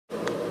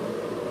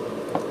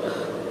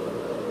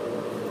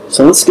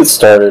So let's get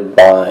started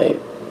by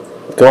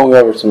going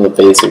over some of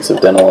the basics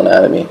of dental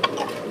anatomy.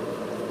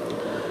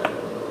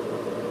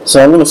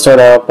 So I'm going to start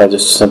out by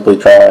just simply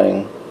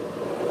drawing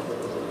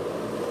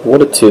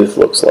what a tooth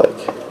looks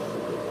like.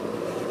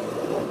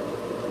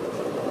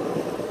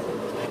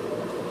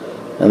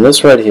 And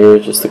this right here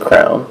is just the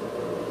crown.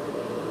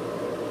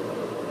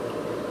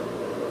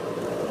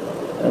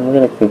 And we're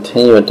going to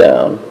continue it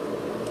down.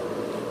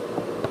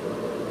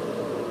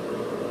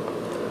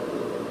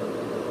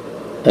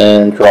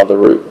 And draw the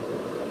root.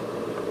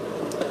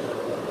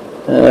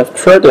 And I've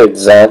tried to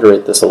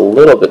exaggerate this a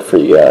little bit for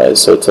you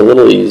guys so it's a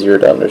little easier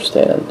to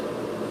understand.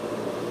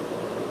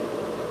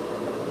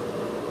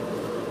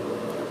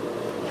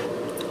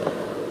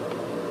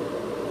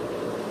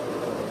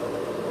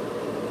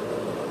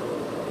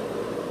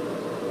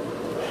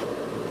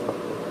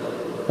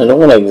 I don't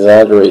want to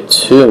exaggerate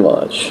too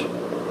much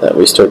that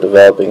we start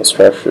developing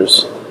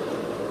structures,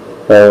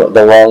 or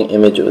the wrong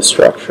image of a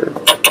structure.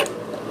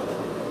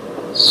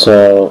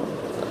 So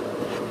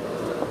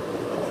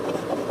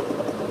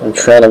I'm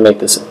trying to make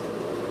this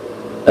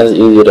as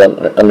easy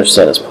to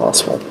understand as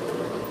possible.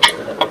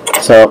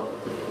 So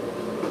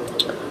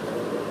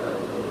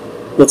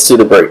let's do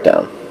the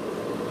breakdown.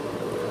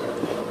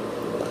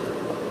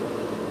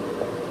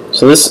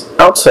 So this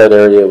outside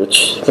area,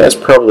 which you guys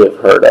probably have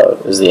heard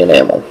of, is the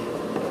enamel.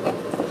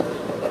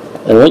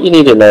 And what you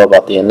need to know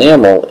about the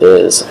enamel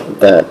is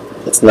that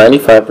it's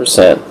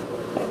 95%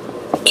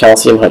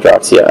 calcium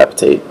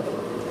hydroxyapatite,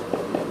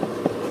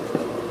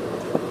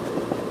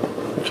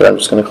 which I'm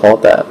just going to call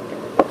it that,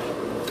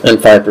 and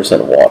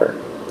 5% water.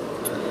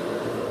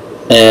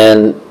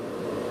 And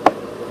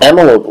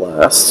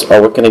ameloblasts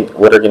are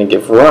what are going to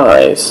give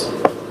rise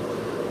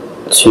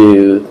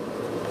to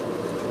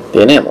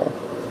the enamel.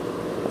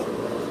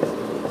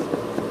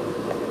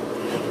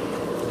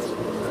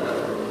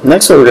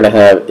 Next, what we're going to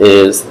have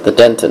is the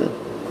dentin.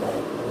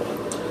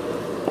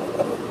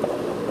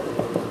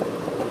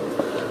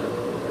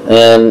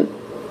 And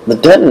the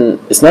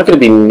dentin is not going to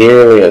be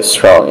nearly as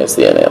strong as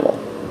the enamel,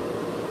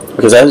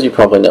 because as you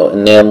probably know,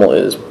 enamel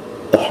is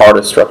the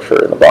hardest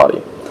structure in the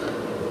body.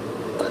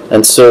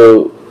 And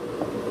so,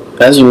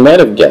 as you might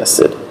have guessed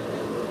it,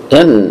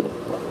 dentin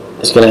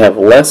is going to have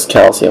less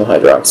calcium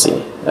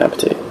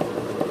hydroxyapatite.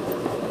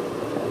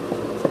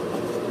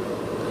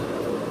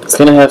 It's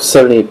going to have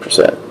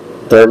 78%.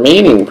 The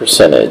remaining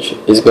percentage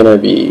is going to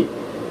be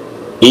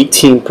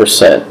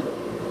 18%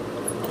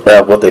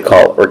 of what they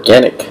call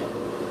organic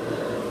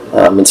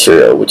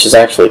material, which is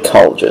actually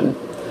collagen,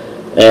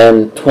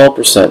 and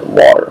 12%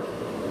 water.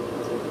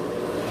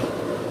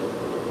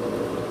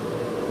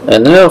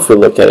 And now if we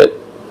look at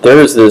it, there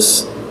is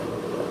this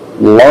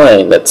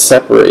line that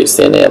separates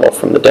the enamel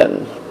from the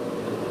dentin.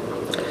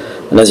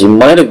 And as you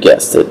might have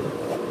guessed it,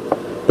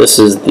 this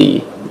is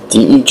the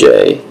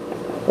DEJ,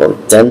 or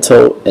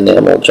dental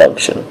enamel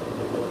junction.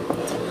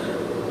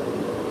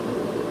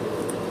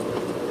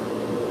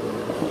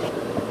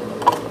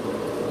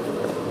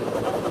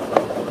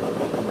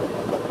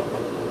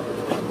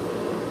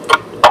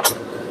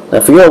 Now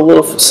if we go a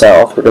little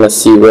south, we're going to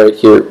see right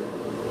here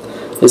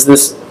is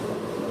this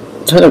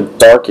kind of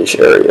darkish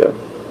area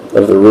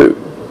of the root.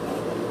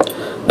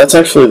 That's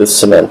actually the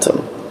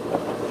cementum.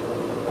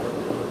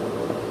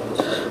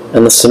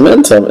 And the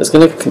cementum is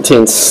going to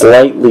contain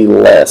slightly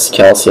less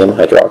calcium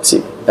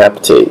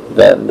hydroxyapatite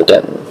than the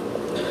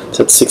dentin.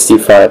 So it's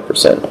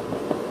 65%.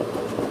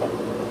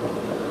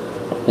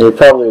 And you're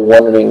probably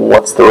wondering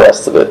what's the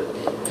rest of it.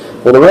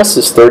 Well, the rest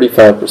is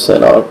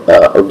 35%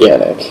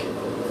 organic,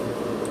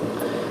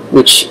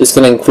 which is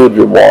going to include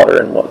your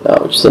water and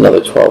whatnot, which is another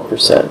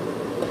 12%.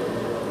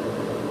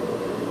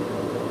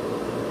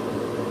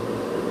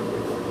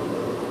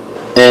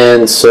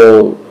 And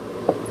so,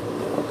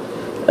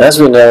 as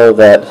we know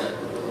that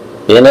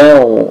the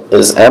enamel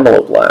is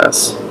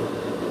ameloblasts,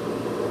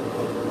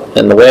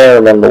 and the way I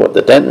remember what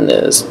the dentin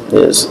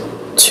is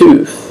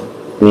tooth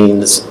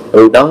means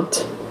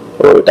odont,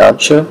 or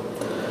odontia,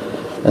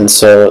 and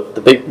so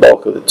the big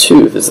bulk of the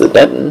tooth is the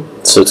dentin,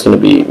 so it's going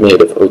to be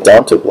made of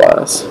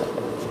odontoblasts.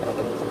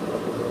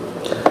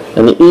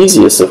 And the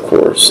easiest, of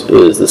course,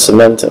 is the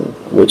cementum,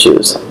 which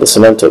is the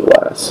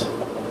cementoblasts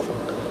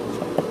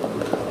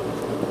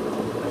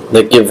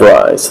that give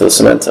rise to the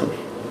cementum.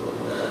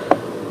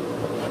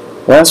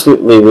 Lastly,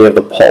 we have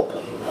the pulp.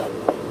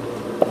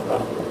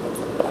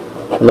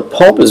 And the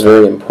pulp is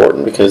very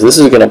important because this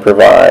is going to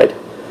provide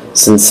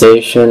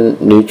sensation,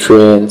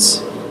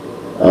 nutrients,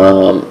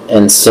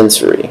 and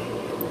sensory.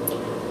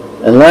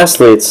 And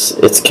lastly, it's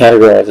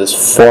categorized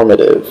as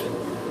formative,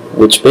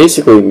 which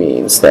basically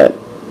means that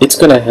it's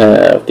going to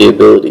have the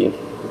ability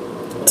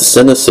to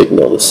send a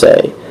signal to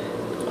say,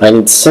 I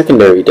need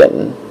secondary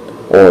dentin,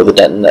 or the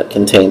dentin that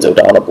contains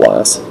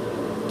odontoblasts,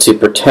 to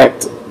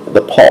protect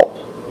the pulp.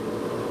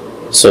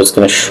 So it's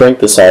going to shrink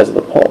the size of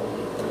the pulp.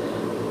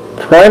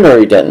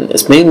 Primary dentin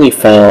is mainly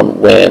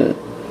found when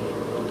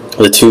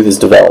the tooth is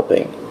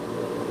developing.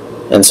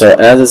 And so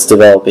as it's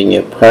developing,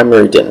 you have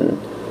primary dentin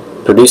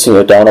producing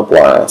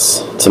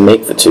odontoblasts to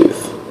make the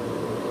tooth.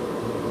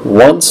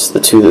 once the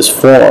tooth is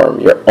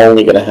formed, you're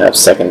only going to have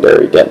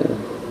secondary dentin.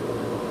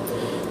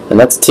 And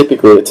that's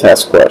typically a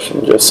test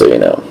question, just so you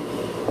know.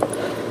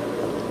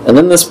 And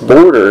then this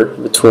border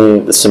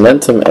between the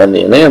cementum and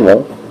the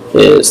enamel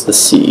is the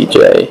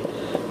CEJ.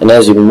 And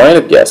as you might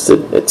have guessed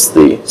it, it's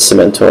the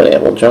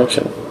cemento-enamel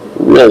junction.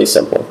 Really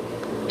simple.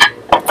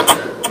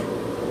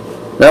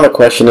 Now the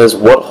question is,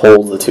 what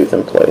holds the tooth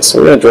in place? So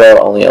we're going to draw it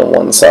only on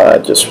one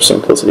side, just for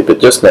simplicity, but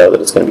just know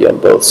that it's going to be on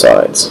both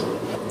sides.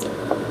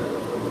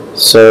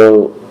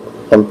 So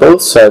on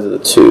both sides of the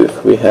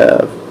tooth, we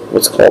have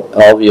what's called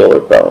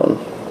alveolar bone.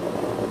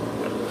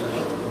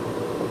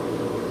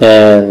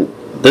 And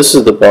this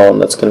is the bone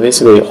that's going to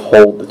basically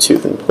hold the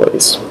tooth in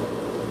place.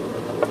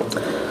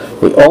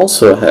 We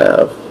also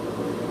have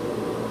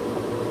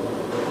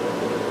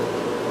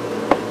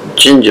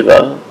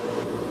gingiva,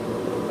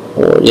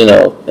 or,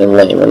 in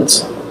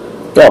layman's,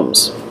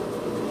 gums.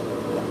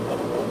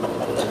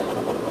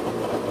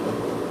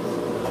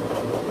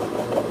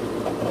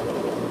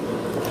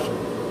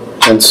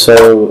 And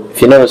so,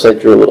 if you notice, I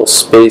drew a little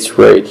space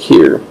right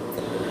here.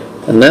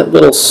 And that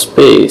little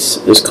space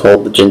is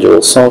called the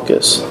gingival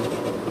sulcus.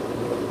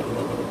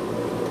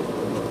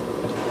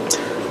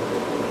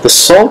 The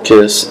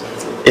sulcus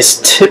is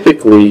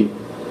typically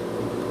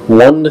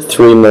 1 to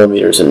 3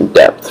 millimeters in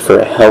depth for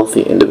a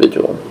healthy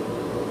individual.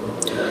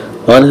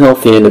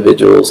 Unhealthy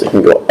individuals, it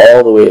can go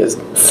all the way as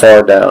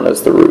far down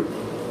as the root.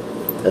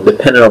 And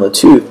depending on the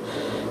tooth,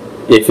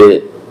 if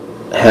it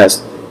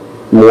has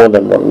more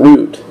than one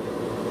root,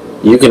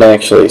 you can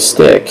actually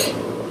stick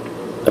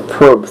a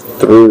probe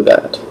through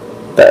that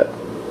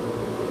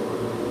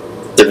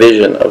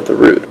division of the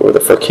root, or the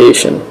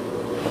furcation.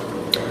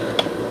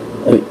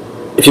 And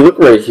if you look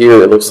right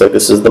here, it looks like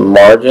this is the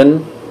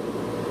margin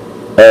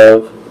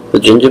of the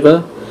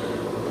gingiva,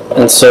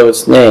 and so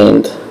it's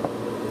named,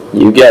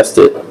 you guessed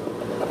it,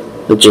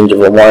 the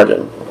gingival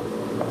margin.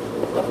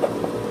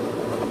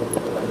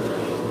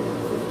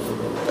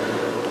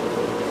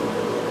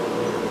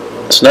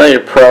 So now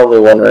you're probably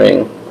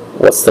wondering,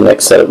 what's the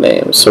next set of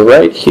names? So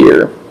right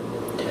here,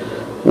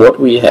 what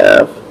we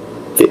have,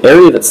 the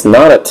area that's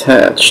not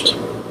attached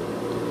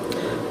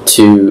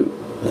to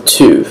the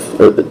tooth,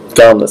 or the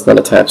gum that's not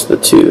attached to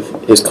the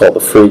tooth, is called the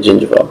free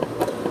gingiva.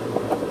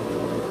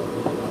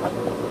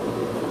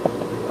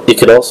 It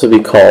could also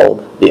be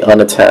called the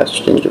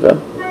unattached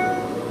gingiva.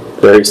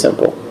 Very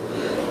simple.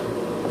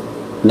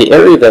 The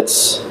area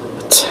that's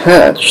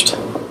attached,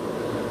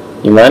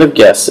 you might have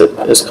guessed it,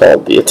 is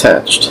called the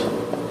attached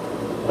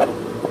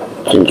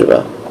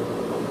gingiva.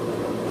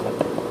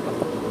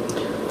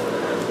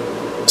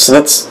 So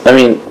that's,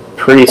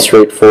 pretty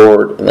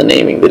straightforward in the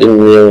naming. They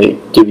didn't really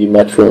give you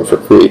much room for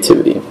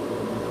creativity.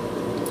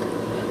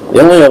 The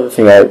only other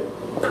thing I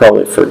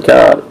probably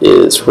forgot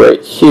is right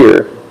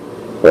here,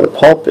 where the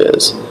pulp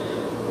is,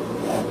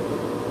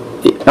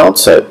 the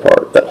outside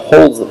part that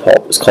holds the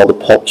pulp is called the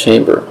pulp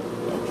chamber.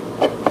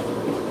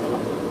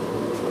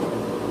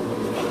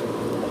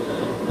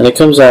 And it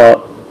comes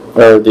out,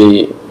 or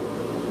the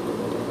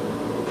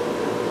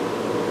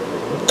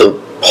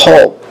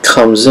pulp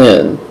comes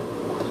in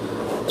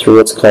through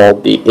what's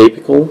called the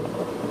apical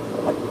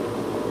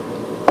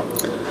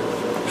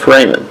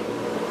foramen.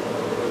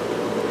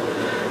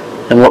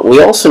 And what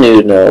we also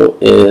need to know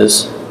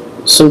is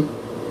some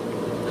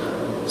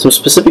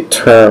specific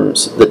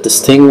terms that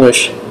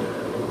distinguish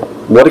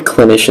what a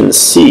clinician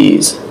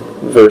sees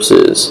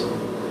versus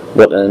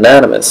what an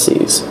anatomist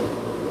sees.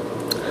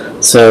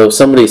 So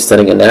somebody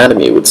studying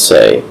anatomy would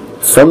say,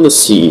 from the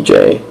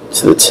CEJ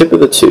to the tip of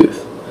the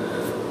tooth,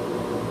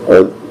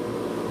 or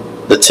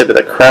the tip of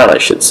the crown, I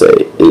should say,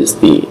 is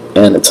the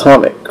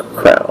anatomic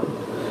crown.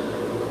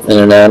 An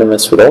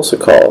anatomist would also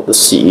call the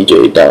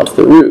CEJ down to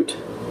the root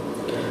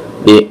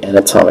the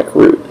anatomic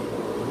root.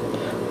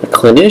 A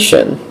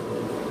clinician,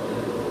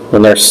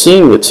 when they're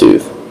seeing the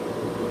tooth,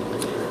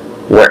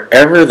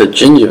 wherever the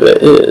gingiva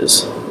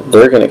is,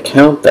 they're going to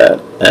count that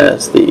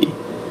as the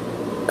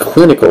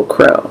clinical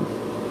crown.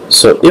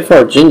 So if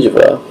our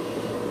gingiva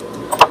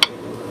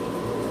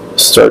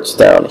starts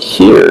down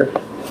here,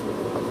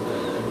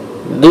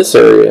 this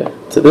area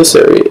to this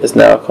area is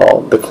now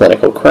called the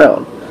clinical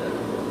crown.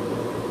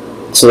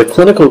 So the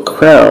clinical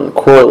crown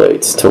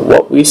correlates to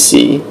what we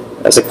see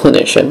as a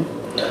clinician.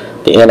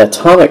 The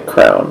anatomic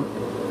crown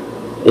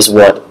is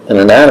what an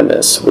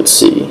anatomist would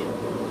see.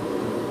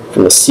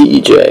 From the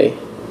CEJ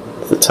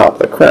to the top of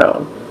the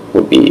crown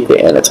would be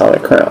the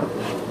anatomic crown.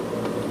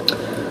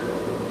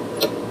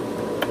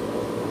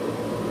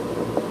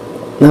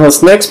 Now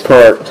this next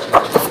part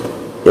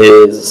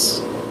is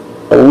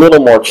a little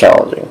more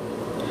challenging,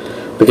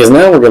 because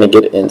now we're going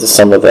to get into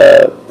some of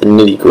the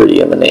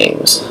nitty-gritty in the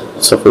names.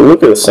 So if we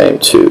look at the same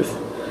tooth,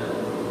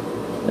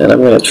 and I'm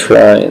going to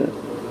try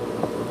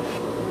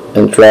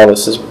and draw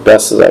this as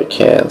best as I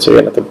can, so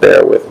you're going to have to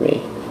bear with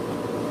me,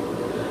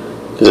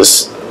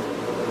 because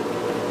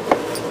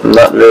I'm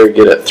not very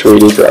good at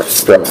 3D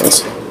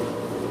drawings.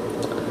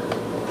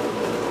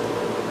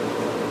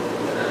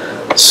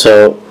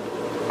 So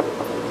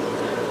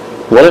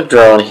what I've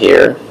drawn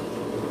here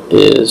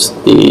is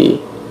the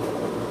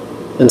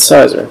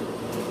incisor.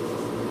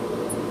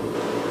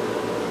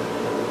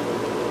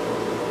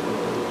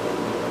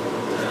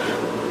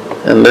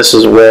 And this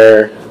is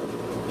where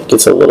it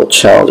gets a little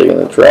challenging in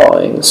the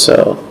drawing,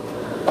 so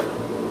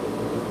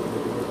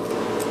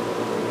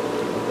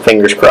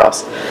fingers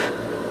crossed.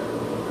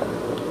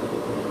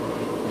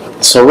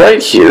 So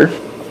right here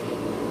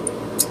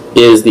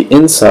is the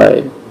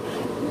inside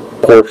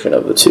portion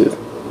of the tooth.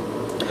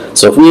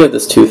 So if we have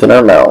this tooth in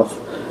our mouth,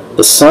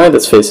 the side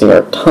that's facing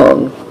our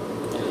tongue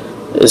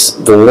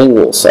is the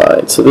lingual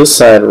side. So this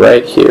side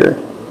right here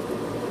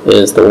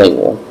is the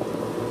lingual.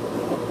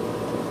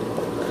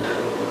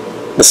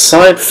 The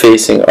side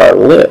facing our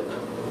lip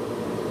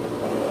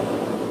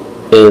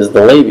is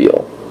the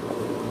labial.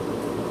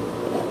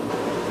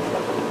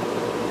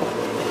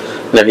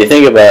 And if you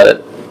think about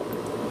it,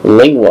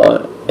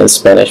 lingua in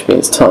Spanish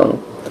means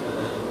tongue.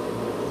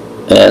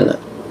 And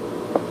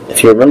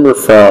if you remember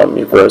from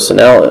your gross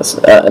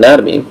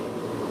anatomy,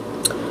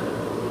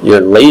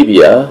 your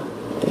labia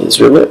is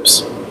your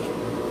lips.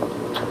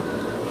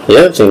 The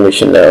other thing we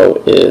should know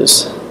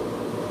is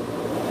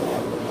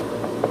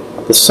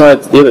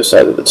the other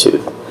side of the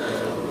tooth.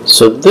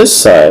 So this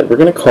side, we're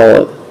going to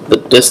call it the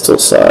distal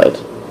side.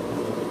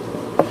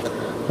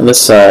 And this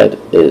side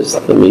is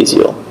the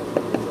mesial.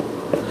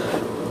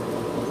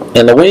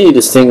 And the way you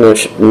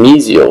distinguish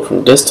mesial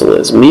from distal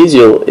is,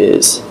 mesial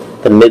is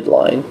the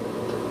midline,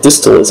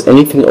 distal is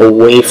anything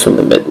away from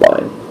the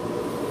midline.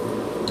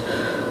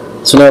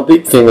 So now a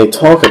big thing they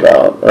talk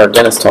about, or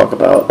dentists talk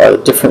about, are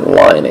the different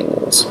line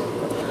angles.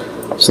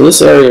 So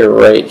this area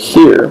right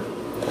here,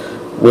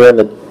 we're in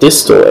the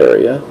distal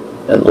area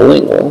and the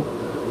lingual,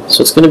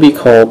 so it's going to be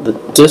called the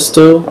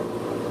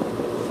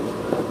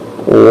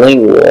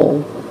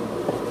distolingual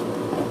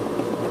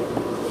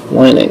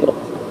line angle.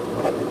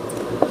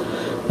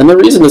 And the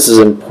reason this is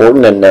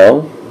important to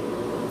know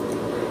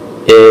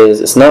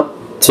is it's not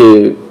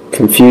to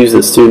confuse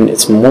the student,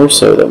 it's more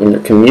so that when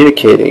you're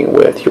communicating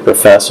with your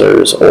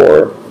professors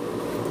or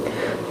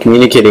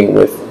communicating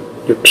with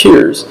your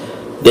peers,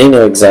 they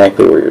know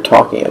exactly what you're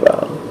talking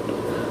about.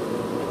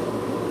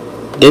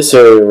 This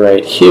area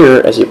right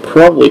here, as you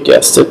probably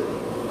guessed it,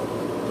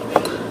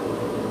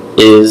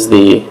 is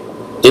the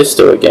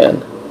disto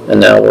again, and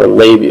now we're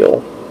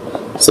labial.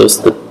 So it's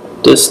the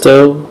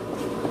disto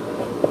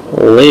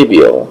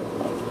labial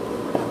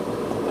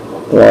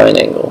line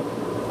angle.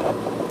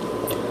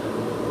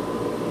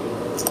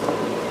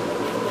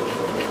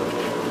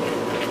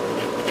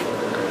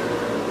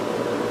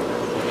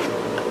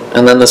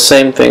 And then the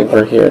same thing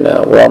for here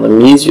now. We're on the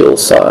mesial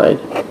side.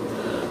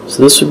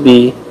 So this would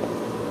be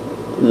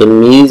the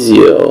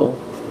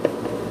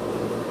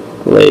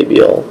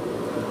mesiolabial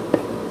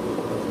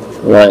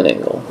line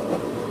angle.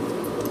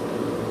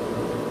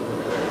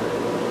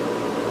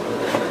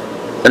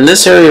 And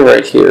this area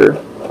right here,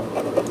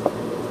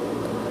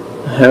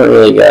 I haven't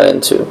really got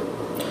into.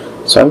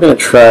 So I'm going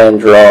to try and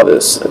draw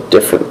this a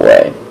different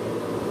way.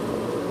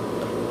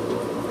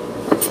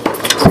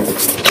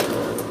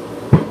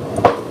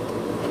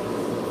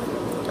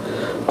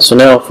 So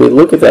now if we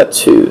look at that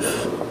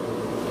tooth,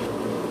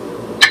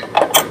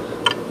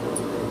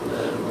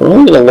 we're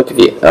only going to look at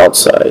the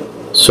outside.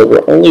 So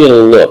we're only going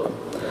to look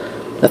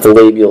at the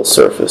labial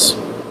surface.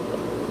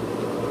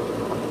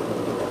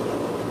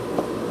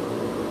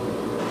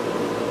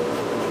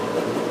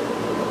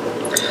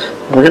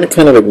 We're going to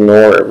kind of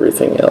ignore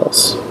everything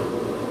else.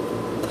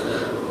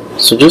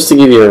 So just to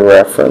give you a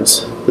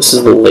reference, this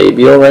is the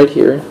labial right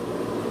here.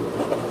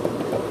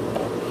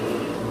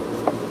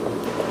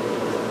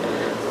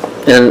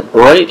 And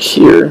right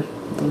here,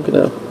 I'm going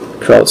to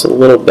draw this a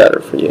little better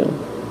for you.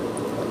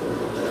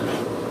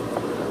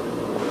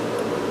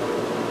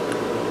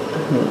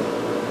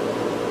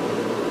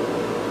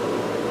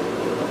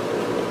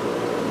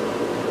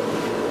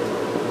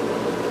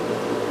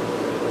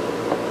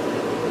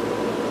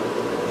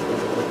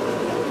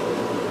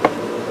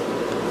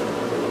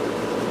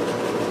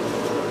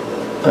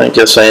 I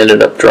guess I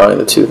ended up drawing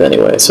the tooth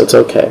anyway, so it's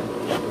okay.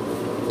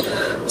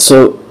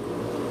 So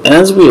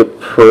as we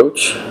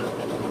approach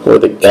where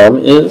the gum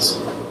is,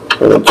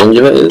 where the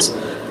gingiva is,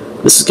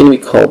 this is going to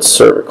be called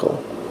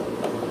cervical.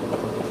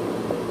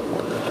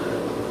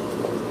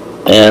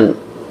 And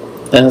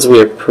as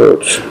we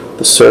approach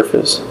the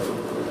surface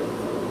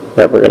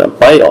that we're going to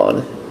bite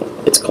on,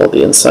 it's called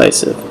the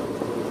incisive.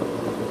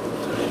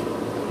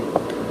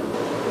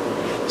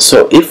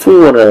 So if we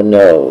want to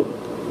know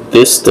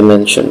this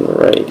dimension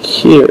right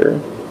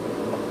here,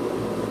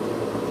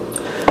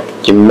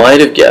 you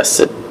might have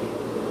guessed it.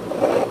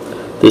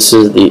 This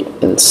is the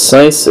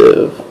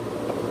incisive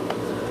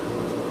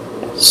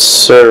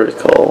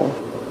cervical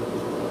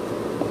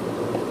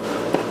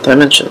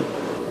dimension.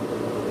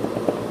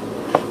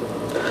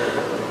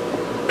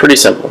 Pretty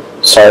simple.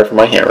 Sorry for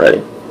my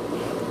handwriting.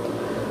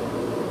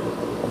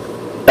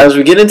 As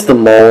we get into the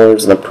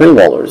molars and the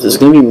premolars, there's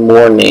going to be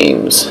more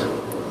names,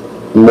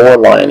 more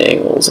line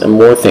angles, and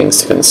more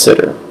things to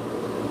consider.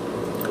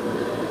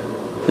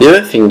 The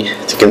other thing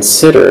to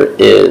consider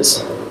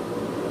is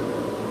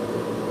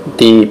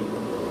the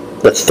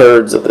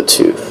thirds of the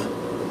tooth.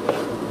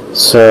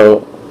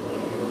 So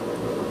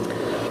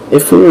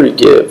if we were to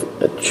give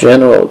a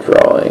general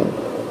drawing,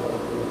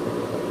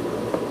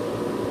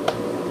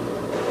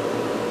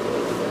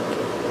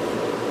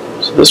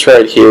 so this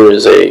right here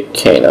is a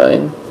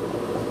canine,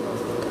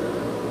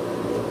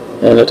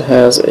 and it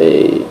has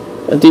a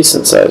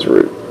decent sized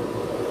root.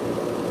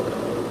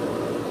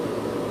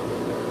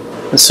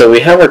 And so we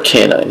have our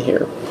canine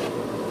here.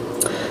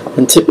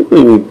 And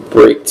typically we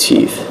break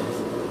teeth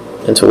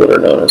into what are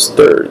known as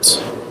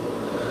thirds.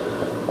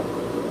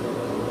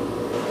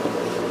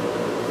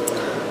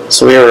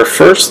 So we have our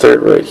first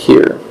third right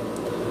here.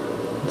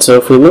 So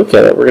if we look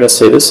at it, we're going to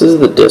say this is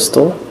the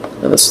distal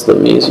and this is the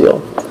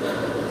mesial.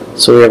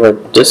 So we have our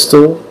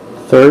distal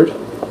third,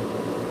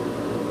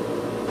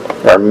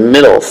 our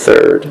middle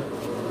third,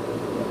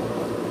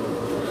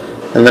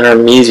 and then our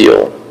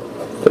mesial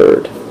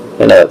third.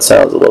 I know that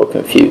sounds a little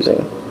confusing.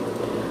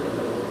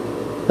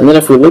 And then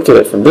if we look at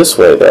it from this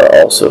way, there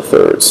are also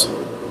thirds.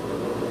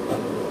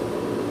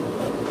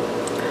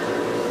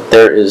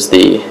 There is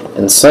the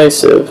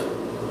incisive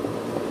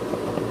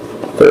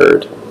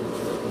third,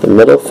 the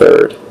middle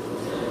third,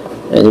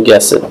 and you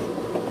guess it,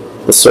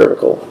 the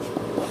cervical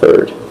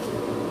third.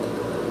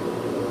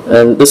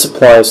 And this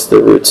applies to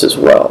the roots as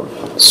well.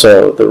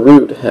 So the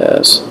root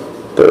has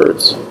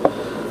thirds.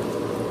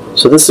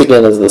 So this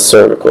again is the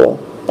cervical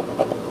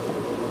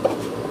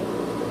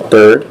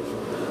third,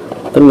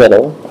 the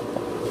middle,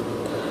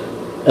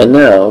 and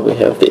now we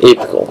have the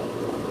apical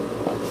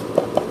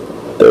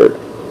third.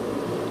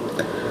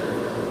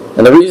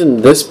 And the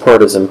reason this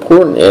part is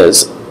important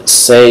is,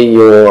 say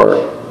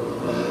you're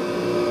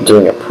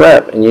doing a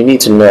prep and you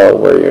need to know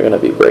where you're going to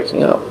be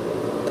breaking up.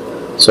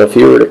 So if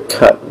you were to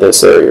cut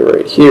this area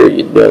right here,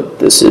 you'd know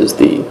this is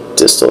the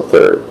distal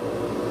third.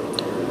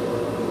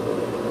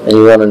 And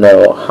you want to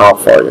know how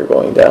far you're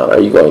going down. Are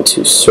you going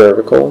to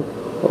cervical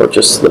or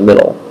just the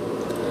middle?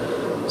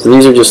 So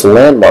these are just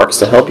landmarks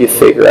to help you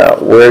figure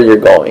out where you're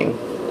going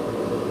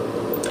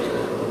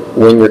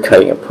when you're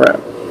cutting a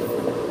prep.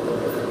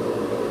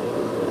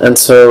 And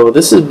so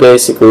this is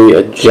basically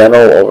a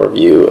general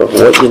overview of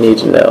what you need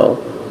to know.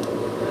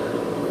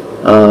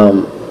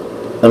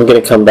 I'm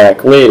going to come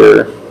back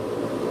later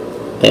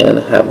and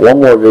have one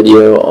more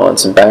video on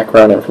some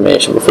background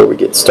information before we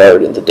get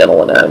started into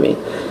dental anatomy.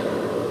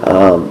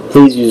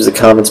 Please use the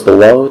comments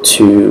below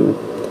to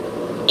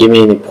give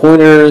me any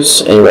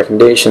pointers, any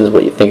recommendations,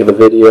 what you think of the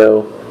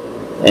video,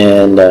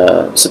 and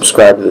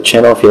subscribe to the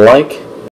channel if you like.